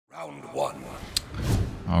Round one.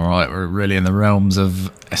 Alright, we're really in the realms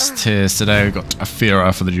of S tiers today. We've got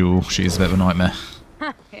Afira for the duel. She's a bit of a nightmare.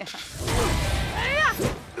 Oh,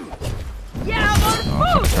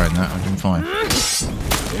 I fucking tried that. I'm doing fine.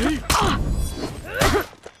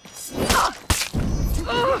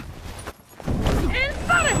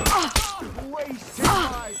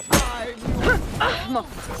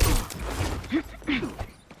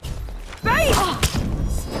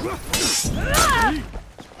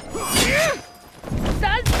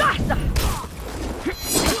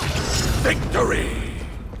 Victory!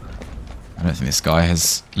 I don't think this guy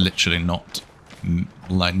has literally not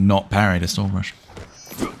parried a Storm Rush.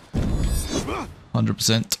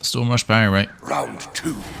 100% Storm Rush parry rate. Round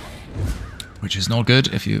two. Which is not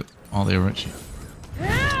good if you are the Orochi.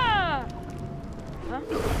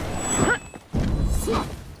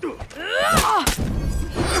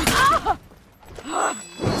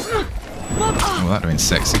 Oh, that would have been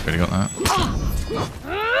sexy if we'd have got that.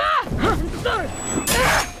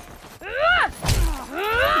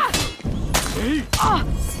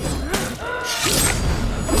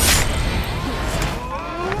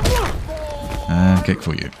 And kick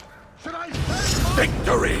for you.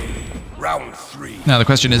 Victory! Round three. Now the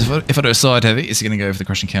question is, if I do a side heavy, is he going to go for the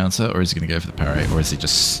crushing counter, or is he going to go for the parry, or is he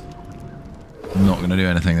just not going to do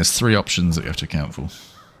anything? There's three options that you have to account for.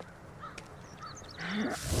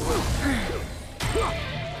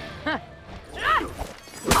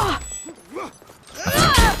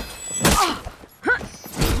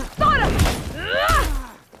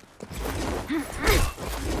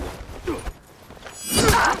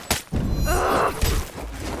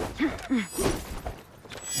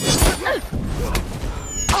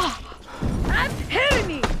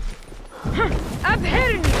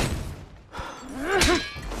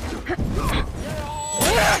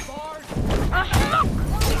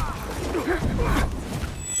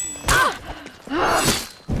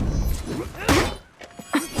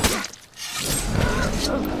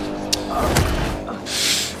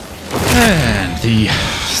 And the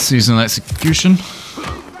seasonal execution.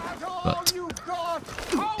 But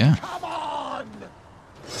yeah.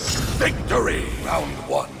 Victory! Round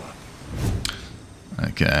one.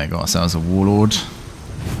 Okay, got ourselves a Warlord.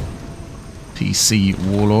 PC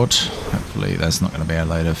Warlord. Hopefully there's not going to be a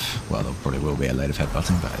load of... Well, there probably will be a load of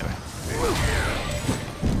headbutting, but anyway.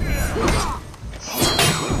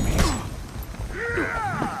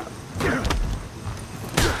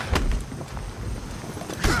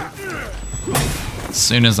 As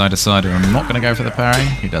soon as I decided I'm not going to go for the parry,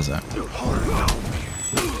 he does that.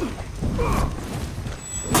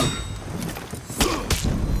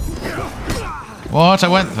 What? I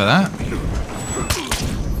went for that?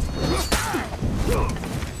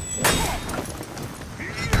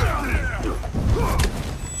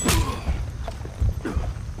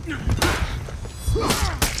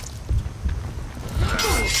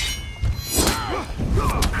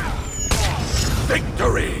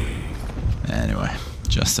 Victory! Anyway,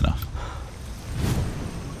 just enough.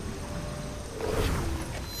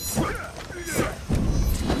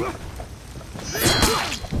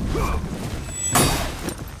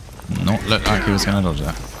 Not look like he was going to dodge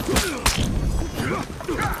that.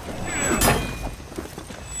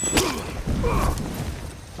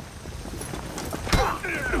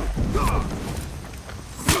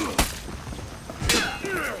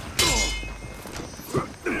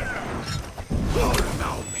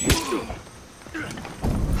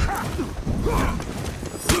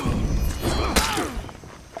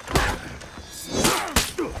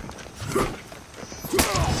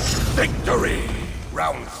 Victory!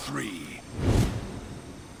 Round three.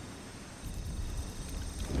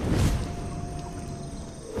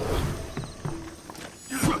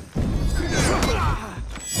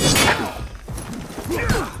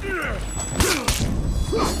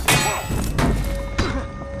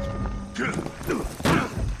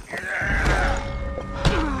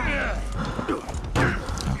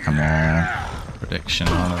 Oh, come on. Prediction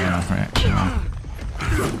rather than a reaction.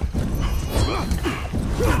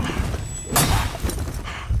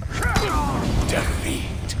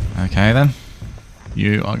 Defeat. Okay then.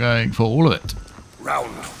 You are going for all of it.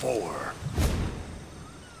 Round four.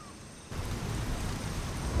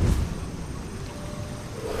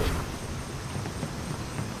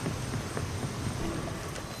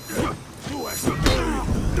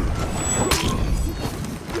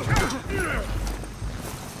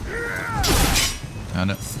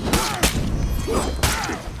 Found it.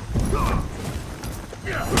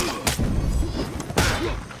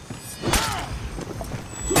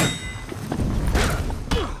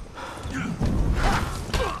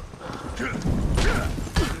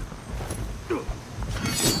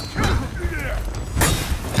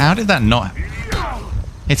 How did that not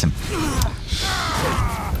hit him?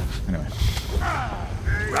 Anyway.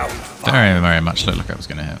 Very, very much looked like I was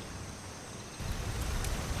going to hit.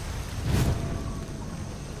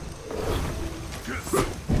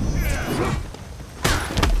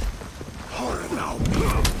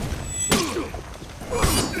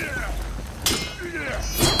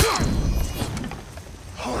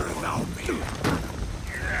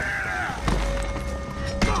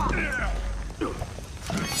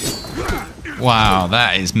 Wow,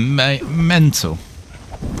 that is mental.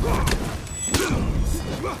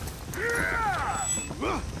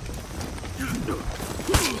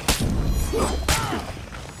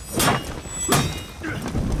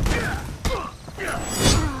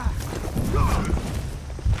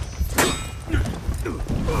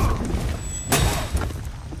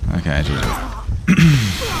 Okay,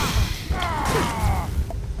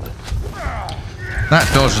 that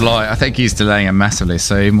dodge light, I think he's delaying him massively,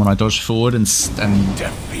 so even when I dodge forward and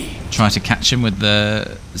try to catch him with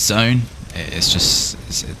the zone, it's just,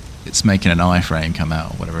 it's making an iframe come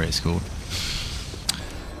out, or whatever it's called.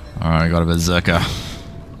 Alright, I got a berserker.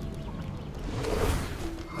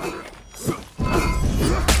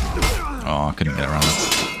 Oh, I couldn't get around that.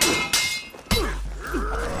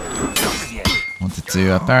 Wanted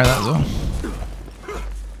to parry that as well.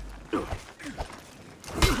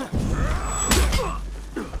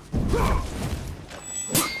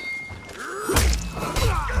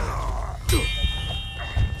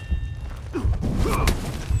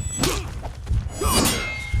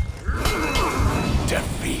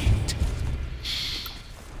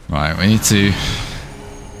 Right, we need to.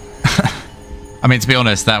 I mean, to be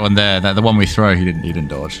honest, that one there, the one we throw, he didn't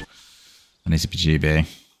dodge. I need to be GB.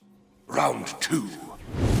 Round 2.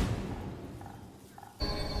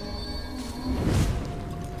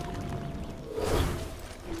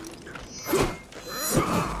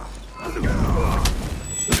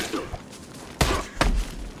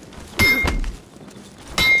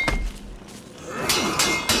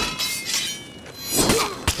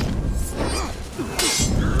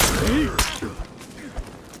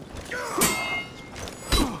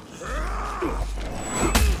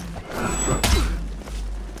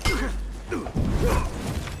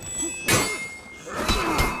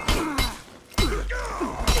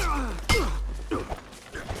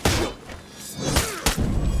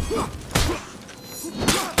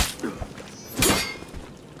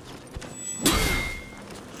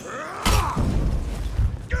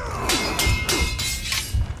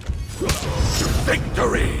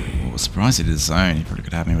 Victory! Oh, surprised he did his zone. He probably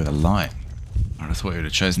could have me with a light. I'd have thought he would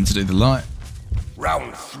have chosen to do the light.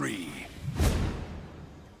 Round 3.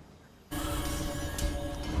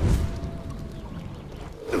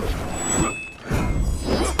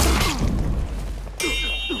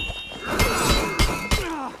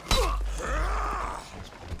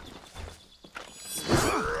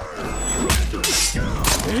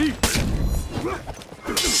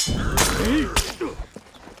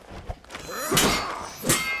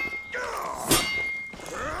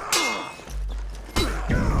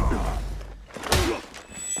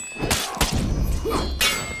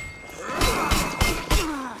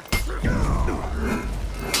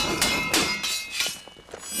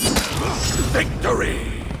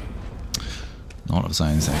 Victory! Not a lot of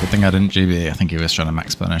zones there. Good thing I didn't GB. I think he was trying to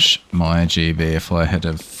max punish my GB if I had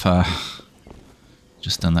have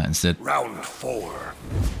just done that instead. Round 4.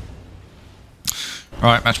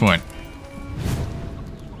 Right, match point.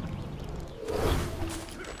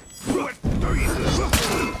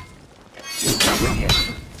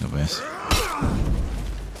 Obvious.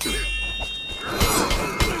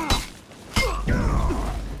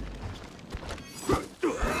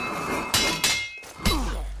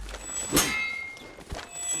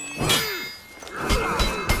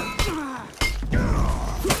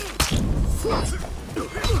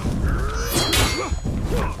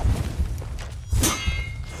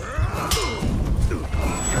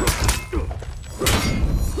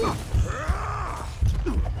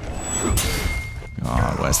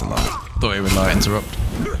 Oh, where's the light? Thought he would light interrupt.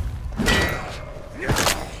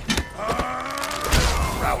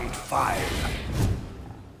 Round 5.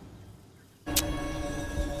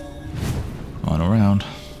 Final round.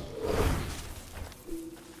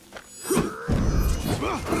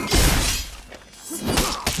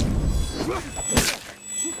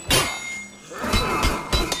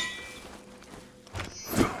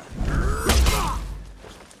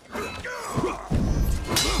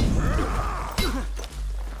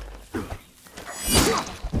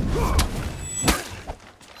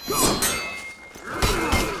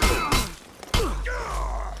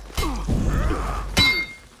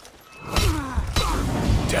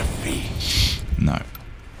 No.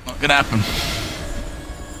 Not gonna happen.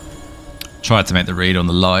 Tried to make the read on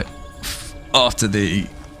the light after the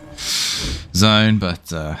zone, but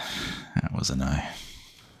that was a no.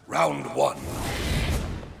 Round 1.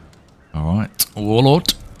 Alright.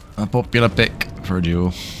 Warlord. A popular pick for a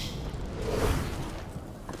duel.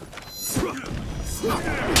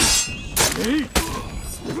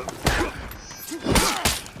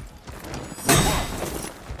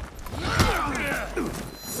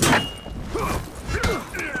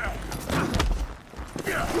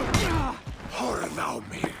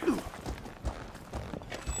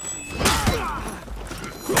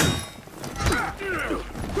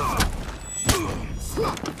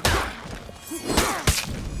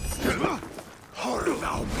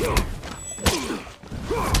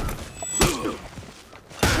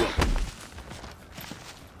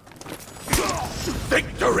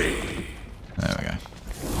 Victory! There we go.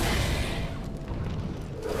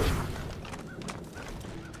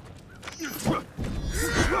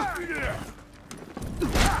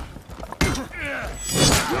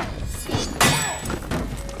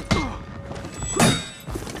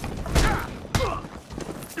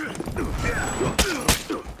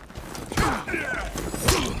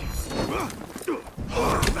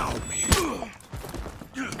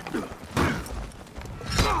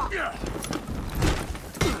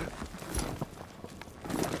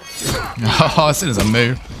 Oh, as soon as I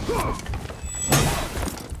move.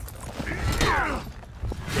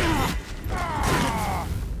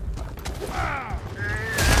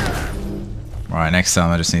 Right, next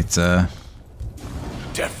time I just need to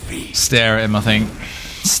Defeat. stare at him, I think.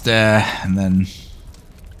 Stare and then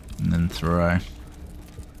throw.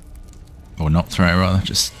 Or not throw, rather.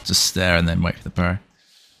 Just stare and then wait for the parry.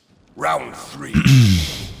 Round 3.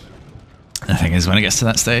 The thing is, when it gets to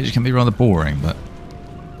that stage, it can be rather boring, but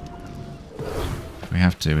if we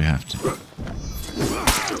have to, we have to.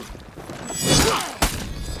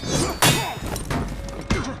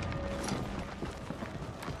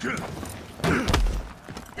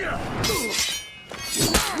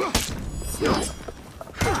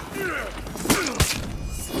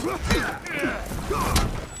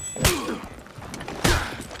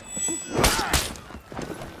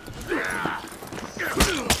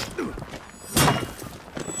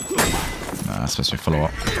 That's supposed to be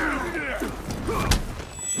follow-up.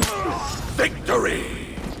 Victory!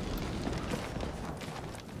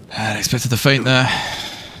 I expected the feint there.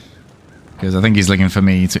 Because I think he's looking for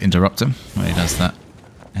me to interrupt him when he does that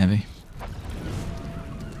heavy.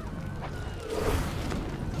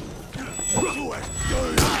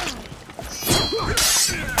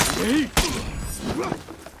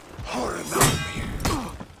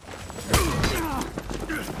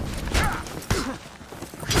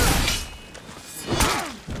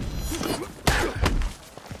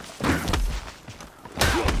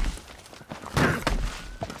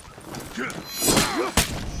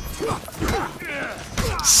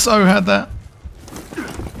 So had that.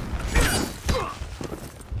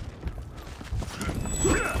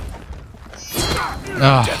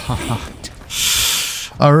 Oh.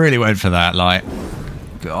 I really went for that, like,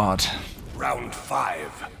 God. Round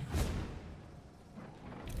 5.